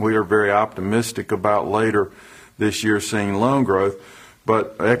 We are very optimistic about later this year seeing loan growth.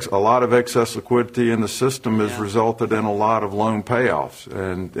 But a lot of excess liquidity in the system has resulted in a lot of loan payoffs.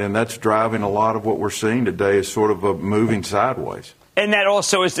 And that's driving a lot of what we're seeing today is sort of a moving sideways. And that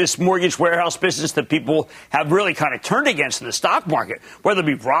also is this mortgage warehouse business that people have really kind of turned against in the stock market, whether it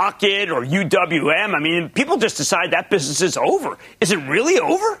be Rocket or UWM. I mean, people just decide that business is over. Is it really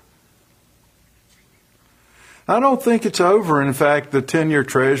over? I don't think it's over. In fact, the 10-year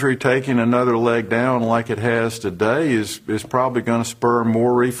Treasury taking another leg down like it has today is probably going to spur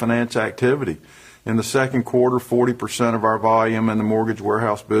more refinance activity. In the second quarter, 40% of our volume in the mortgage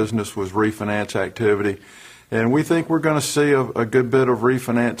warehouse business was refinance activity. And we think we're going to see a good bit of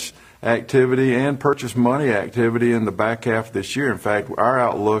refinance activity and purchase money activity in the back half of this year. In fact, our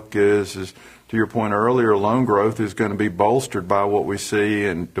outlook is to your point earlier, loan growth is going to be bolstered by what we see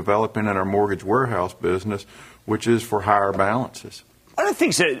in developing in our mortgage warehouse business, which is for higher balances. One of the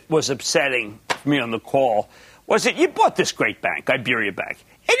things that was upsetting for me on the call was that you bought this great bank, Iberia Bank.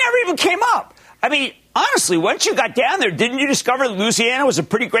 It never even came up. I mean, honestly, once you got down there, didn't you discover that Louisiana was a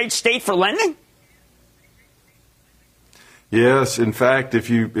pretty great state for lending? Yes. In fact, if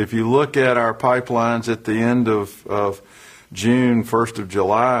you look at our pipelines at the end of June, 1st of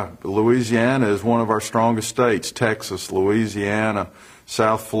July, Louisiana is one of our strongest states. Texas, Louisiana,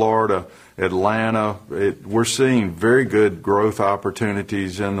 South Florida, Atlanta. We're seeing very good growth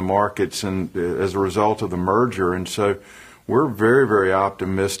opportunities in the markets and as a result of the merger. And so we're very, very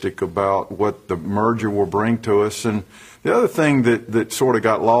optimistic about what the merger will bring to us. And the other thing that sort of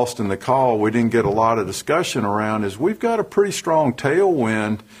got lost in the call, we didn't get a lot of discussion around, is we've got a pretty strong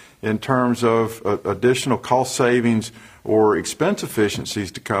tailwind in terms of additional cost savings or expense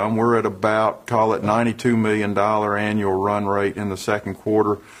efficiencies to come. We're at about, call it $92 million annual run rate in the second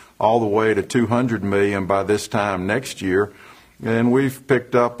quarter, all the way to $200 million by this time next year. And we've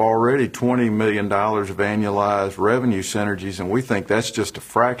picked up already $20 million of annualized revenue synergies, and we think that's just a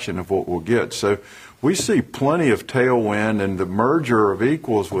fraction of what we'll get. So we see plenty of tailwind, and the merger of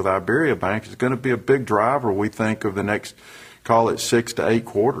equals with Iberia Bank is going to be a big driver, we think, of the next, call it 6 to 8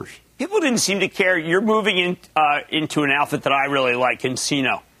 quarters. People didn't seem to care. You're moving into an outfit that I really like,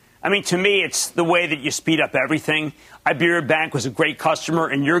 Encino. I mean, to me, it's the way that you speed up everything. Iberia Bank was a great customer,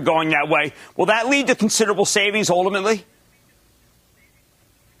 and you're going that way. Will that lead to considerable savings ultimately?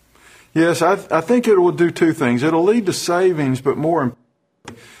 Yes, I think it will do two things. It'll lead to savings, but more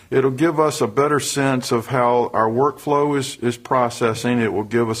importantly, it'll give us a better sense of how our workflow is processing. It will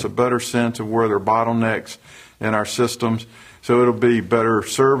give us a better sense of where there are bottlenecks in our systems. So it'll be better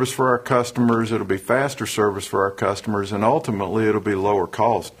service for our customers, it'll be faster service for our customers, and ultimately it'll be lower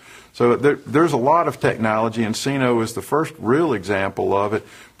cost. So there's a lot of technology, and Encino is the first real example of it,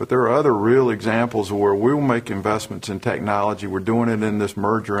 but there are other real examples where we'll make investments in technology. We're doing it in this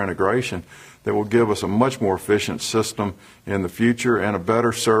merger integration that will give us a much more efficient system in the future and a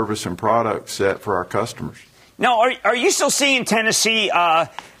better service and product set for our customers. Now, are you still seeing Tennessee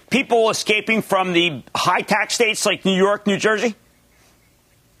people escaping from the high tax states like New York, New Jersey?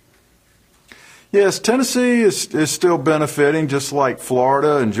 Yes, Tennessee is still benefiting, just like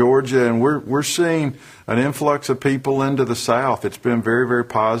Florida and Georgia, and we're seeing an influx of people into the South. It's been very, very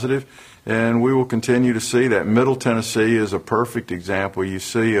positive, and we will continue to see that. Middle Tennessee is a perfect example. You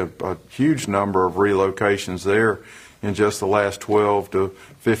see a huge number of relocations there in just the last 12 to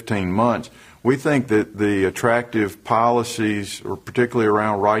 15 months. We think that the attractive policies, or particularly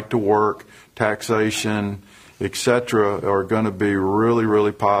around right to work, taxation, et cetera, are going to be really,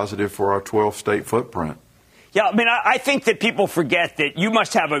 really positive for our 12-state footprint. Yeah, I mean, I think that people forget that you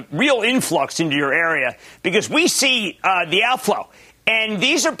must have a real influx into your area because we see the outflow. And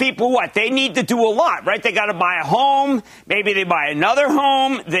these are people, they need to do a lot, right? They got to buy a home. Maybe they buy another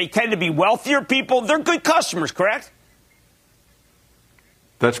home. They tend to be wealthier people. They're good customers, correct?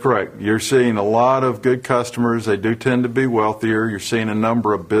 That's correct. You're seeing a lot of good customers. They do tend to be wealthier. You're seeing a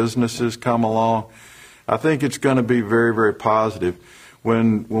number of businesses come along. I think it's going to be very, very positive.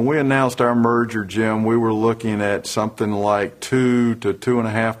 When we announced our merger, Jim, we were looking at something like 2 to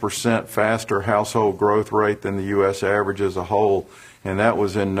 2.5% faster household growth rate than the U.S. average as a whole, and that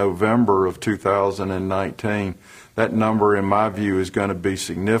was in November of 2019. That number, in my view, is going to be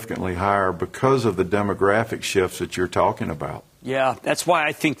significantly higher because of the demographic shifts that you're talking about. Yeah, that's why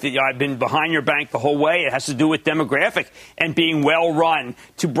I think that I've been behind your bank the whole way. It has to do with demographic and being well run.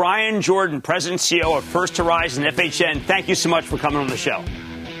 To Brian Jordan, President and CEO of First Horizon FHN, thank you so much for coming on the show.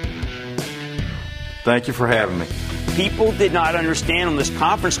 Thank you for having me. People did not understand on this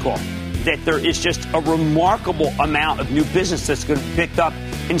conference call that there is just a remarkable amount of new business that's going to be picked up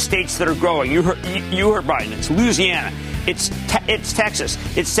in states that are growing. You heard Brian. It's Louisiana. It's Texas.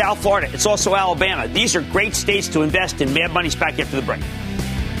 It's South Florida. It's also Alabama. These are great states to invest in. Mad Money's back after the break.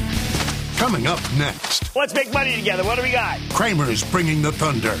 Coming up next. Let's make money together. What do we got? Cramer's bringing the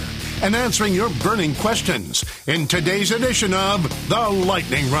thunder and answering your burning questions in today's edition of The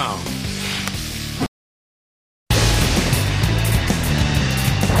Lightning Round.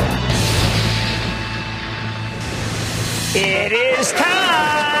 It is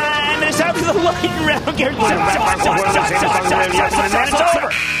time. It's time for the lightning round. It's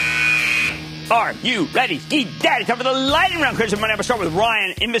over. Are you ready? Ski Daddy, time for the lightning round. Chris, I'm going to start with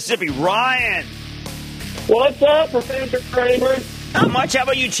Ryan in Mississippi. Ryan. What's up, Professor Cramer? Not much. How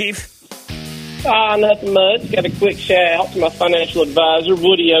about you, Chief? Nothing much. Got a quick shout out to my financial advisor,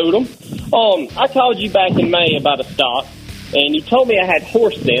 Woody Odom. I called you back in May about a stock, and you told me I had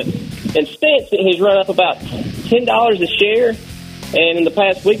horse sense. And since it has run up about $10 a share, and in the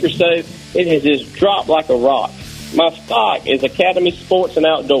past week or so, it has just dropped like a rock. My stock is Academy Sports and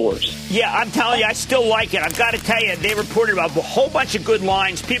Outdoors. Yeah, I'm telling you, I still like it. I've got to tell you, they reported about a whole bunch of good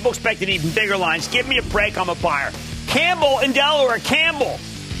lines. People expected even bigger lines. Give me a break. I'm a buyer. Campbell in Delaware. Campbell.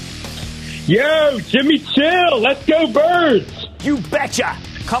 Yo, Jimmy Chill. Let's go Birds. You betcha.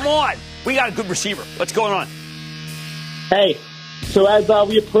 Come on. We got a good receiver. What's going on? Hey. So as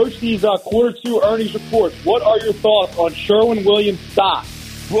we approach these quarter two earnings reports, what are your thoughts on Sherwin-Williams stock?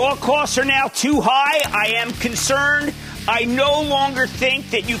 Raw costs are now too high. I am concerned. I no longer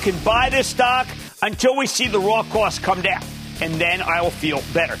think that you can buy this stock until we see the raw costs come down. And then I will feel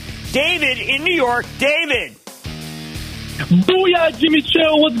better. David in New York. David. Booyah, Jimmy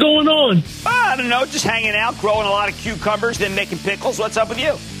Chill. What's going on? I don't know. Just hanging out, growing a lot of cucumbers, then making pickles. What's up with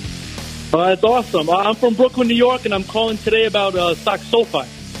you? It's awesome. I'm from Brooklyn, New York, and I'm calling today about stock SoFi.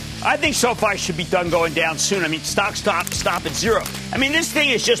 I think SoFi should be done going down soon. I mean, stock stop at zero. I mean, this thing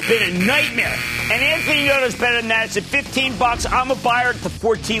has just been a nightmare. And Anthony Noto's better than that. It's at $15. I'm a buyer at the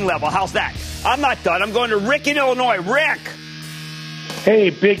 14 level. How's that? I'm not done. I'm going to Rick in Illinois. Rick.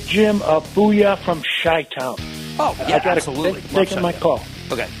 Hey, Big Jim. Booyah from Chi-Town. Oh, yeah, I got absolutely. Taking my call.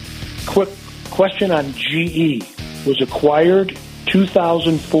 Okay. Quick question on GE. Was acquired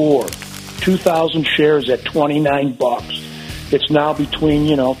 2004. 2,000 shares at $29. It's now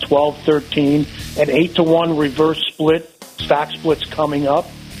between 12, 13, and 8-to-1 reverse split. Stock split's coming up.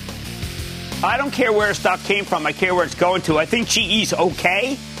 I don't care where a stock came from. I care where it's going to. I think GE's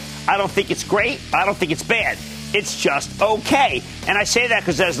okay. I don't think it's great. I don't think it's bad. It's just okay. And I say that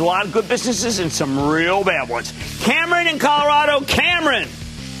because there's a lot of good businesses and some real bad ones. Cameron in Colorado. Cameron.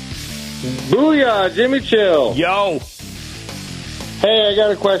 Booyah, Jimmy Chill. Yo. Hey, I got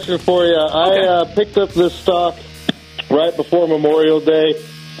a question for you. Okay. I picked up this stock right before Memorial Day,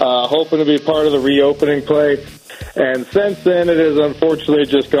 hoping to be part of the reopening play. And since then, it has unfortunately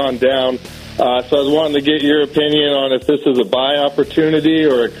just gone down. So I was wanting to get your opinion on if this is a buy opportunity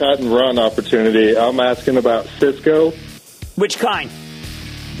or a cut and run opportunity. I'm asking about Cisco. Which kind?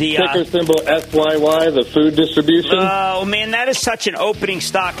 The ticker symbol SYY, the food distribution. Oh, man, that is such an opening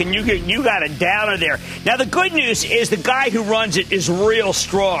stock, and you got a downer there. Now, the good news is the guy who runs it is real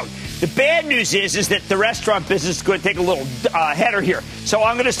strong. The bad news is that the restaurant business is going to take a little header here. So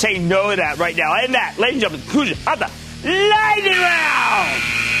I'm going to say no to that right now. And that, ladies and gentlemen, conclusion of the Lightning Round.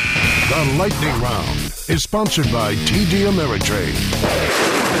 The Lightning Round is sponsored by TD Ameritrade.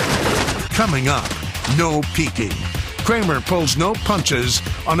 Coming up, no peeking. Cramer pulls no punches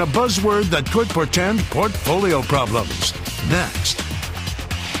on a buzzword that could portend portfolio problems. Next.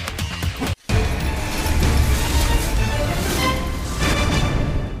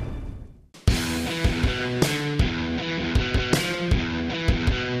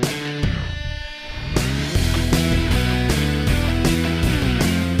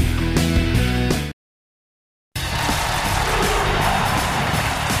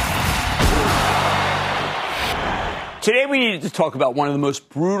 Today we needed to talk about one of the most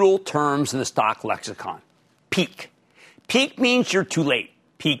brutal terms in the stock lexicon, peak. Peak means you're too late.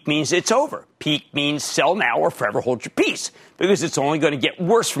 Peak means it's over. Peak means sell now or forever hold your peace, because it's only going to get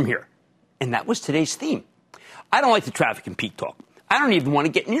worse from here. And that was today's theme. I don't like the traffic and peak talk. I don't even want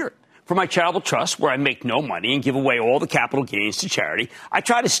to get near it. For my charitable trust, where I make no money and give away all the capital gains to charity, I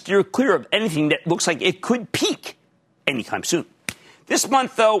try to steer clear of anything that looks like it could peak anytime soon. This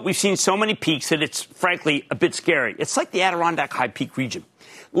month, though, we've seen so many peaks that it's, frankly, a bit scary. It's like the Adirondack High Peak region.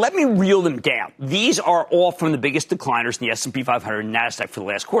 Let me reel them down. These are all from the biggest decliners in the S&P 500 and NASDAQ for the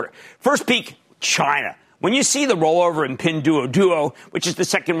last quarter. First peak, China. When you see the rollover in Pinduoduo, which is the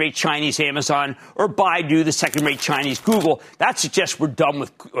second-rate Chinese Amazon, or Baidu, the second-rate Chinese Google, that suggests we're done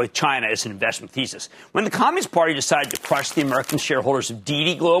with China as an investment thesis. When the Communist Party decided to crush the American shareholders of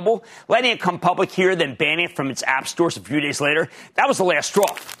Didi Global, letting it come public here, then banning it from its app stores a few days later, that was the last straw.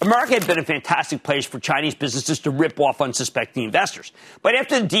 America had been a fantastic place for Chinese businesses to rip off unsuspecting investors. But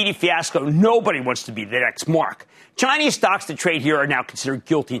after the Didi fiasco, nobody wants to be the next Mark. Chinese stocks that trade here are now considered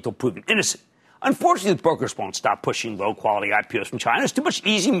guilty until proven innocent. Unfortunately, the brokers won't stop pushing low-quality IPOs from China. It's too much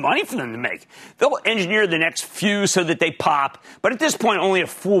easy money for them to make. They'll engineer the next few so that they pop, but at this point, only a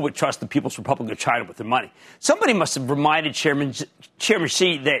fool would trust the People's Republic of China with their money. Somebody must have reminded Chairman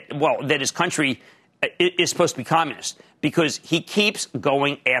Xi that his country is supposed to be communist, because he keeps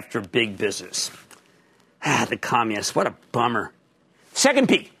going after big business. The communists, what a bummer. Second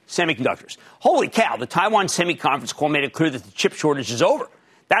peak, semiconductors. Holy cow, the Taiwan Semi Conference call made it clear that the chip shortage is over.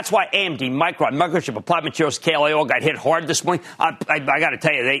 That's why AMD, Micron, Microchip, Applied Materials, KLA all got hit hard this morning. I got to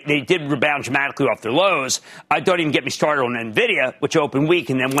tell you, they did rebound dramatically off their lows. Don't even get me started on NVIDIA, which opened weak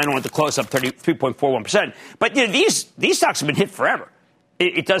and then went on to close up 3.41%. But you know, these stocks have been hit forever.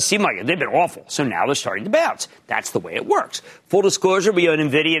 It does seem like it. They've been awful. So now they're starting to bounce. That's the way it works. Full disclosure, we own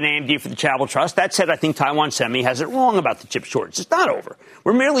NVIDIA and AMD for the Charitable Trust. That said, I think Taiwan Semi has it wrong about the chip shortage. It's not over.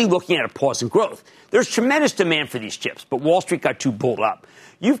 We're merely looking at a pause in growth. There's tremendous demand for these chips, but Wall Street got too bulled up.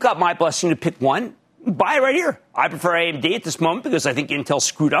 You've got my blessing to pick one. Buy it right here. I prefer AMD at this moment because I think Intel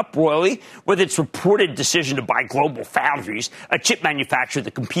screwed up royally with its reported decision to buy Global Foundries, a chip manufacturer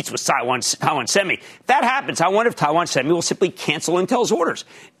that competes with Taiwan Semi. If that happens, I wonder if Taiwan Semi will simply cancel Intel's orders.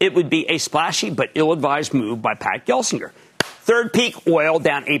 It would be a splashy but ill-advised move by Pat Gelsinger. Third peak, oil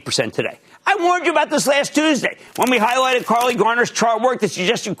down 8% today. I warned you about this last Tuesday when we highlighted Carly Garner's chart work that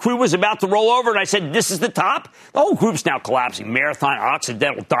suggested crude was about to roll over, and I said, this is the top. The whole group's now collapsing. Marathon,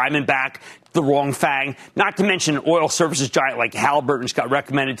 Occidental, Diamondback, the wrong FANG, not to mention an oil services giant like Halliburton's got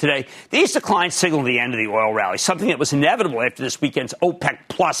recommended today. These declines signal the end of the oil rally, something that was inevitable after this weekend's OPEC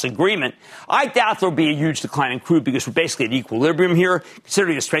Plus agreement. I doubt there'll be a huge decline in crude because we're basically at equilibrium here,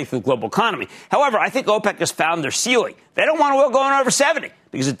 considering the strength of the global economy. However, I think OPEC has found their ceiling. They don't want oil going over 70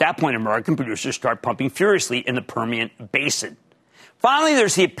 because at that point, American producers start pumping furiously in the Permian Basin. Finally,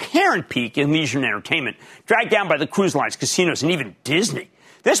 there's the apparent peak in leisure and entertainment, dragged down by the cruise lines, casinos, and even Disney.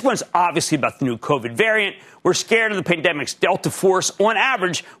 This one's obviously about the new COVID variant. We're scared of the pandemic's Delta force. On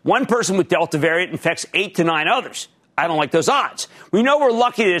average, one person with Delta variant infects 8 to 9 others. I don't like those odds. We know we're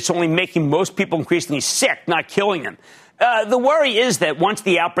lucky that it's only making most people increasingly sick, not killing them. The worry is that once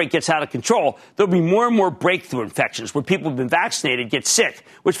the outbreak gets out of control, there'll be more and more breakthrough infections where people who've been vaccinated get sick,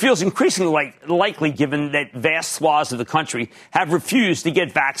 which feels increasingly likely given that vast swaths of the country have refused to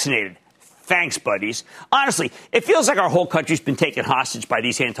get vaccinated. Thanks, buddies. Honestly, it feels like our whole country's been taken hostage by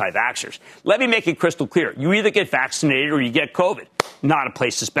these anti-vaxxers. Let me make it crystal clear. You either get vaccinated or you get COVID. Not a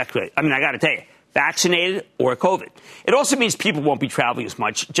place to speculate. I mean, I got to tell you, vaccinated or COVID. It also means people won't be traveling as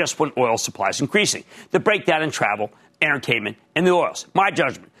much just when oil supply is increasing. The breakdown in travel, entertainment, and the oils. My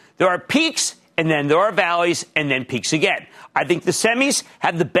judgment. There are peaks, and then there are valleys, and then peaks again. I think the semis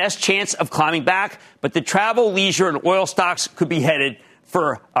have the best chance of climbing back, but the travel, leisure, and oil stocks could be headed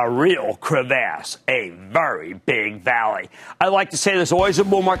for a real crevasse, a very big valley. I like to say there's always a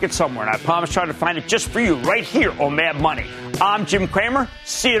bull market somewhere, and I promise trying to find it just for you right here on Mad Money. I'm Jim Cramer.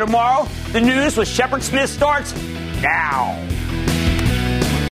 See you tomorrow. The news with Shepard Smith starts now.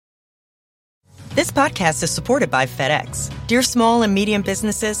 This podcast is supported by FedEx. Dear small and medium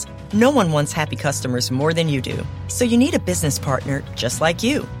businesses, no one wants happy customers more than you do. So you need a business partner just like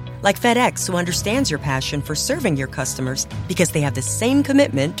you. Like FedEx, who understands your passion for serving your customers because they have the same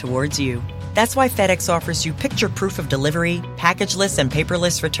commitment towards you. That's why FedEx offers you picture proof of delivery, packageless and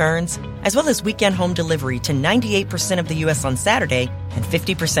paperless returns, as well as weekend home delivery to 98% of the U.S. on Saturday and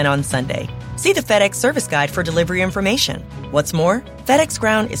 50% on Sunday. See the FedEx service guide for delivery information. What's more, FedEx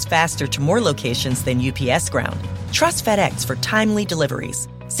Ground is faster to more locations than UPS Ground. Trust FedEx for timely deliveries.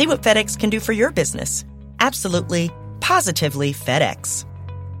 See what FedEx can do for your business. Absolutely, positively FedEx.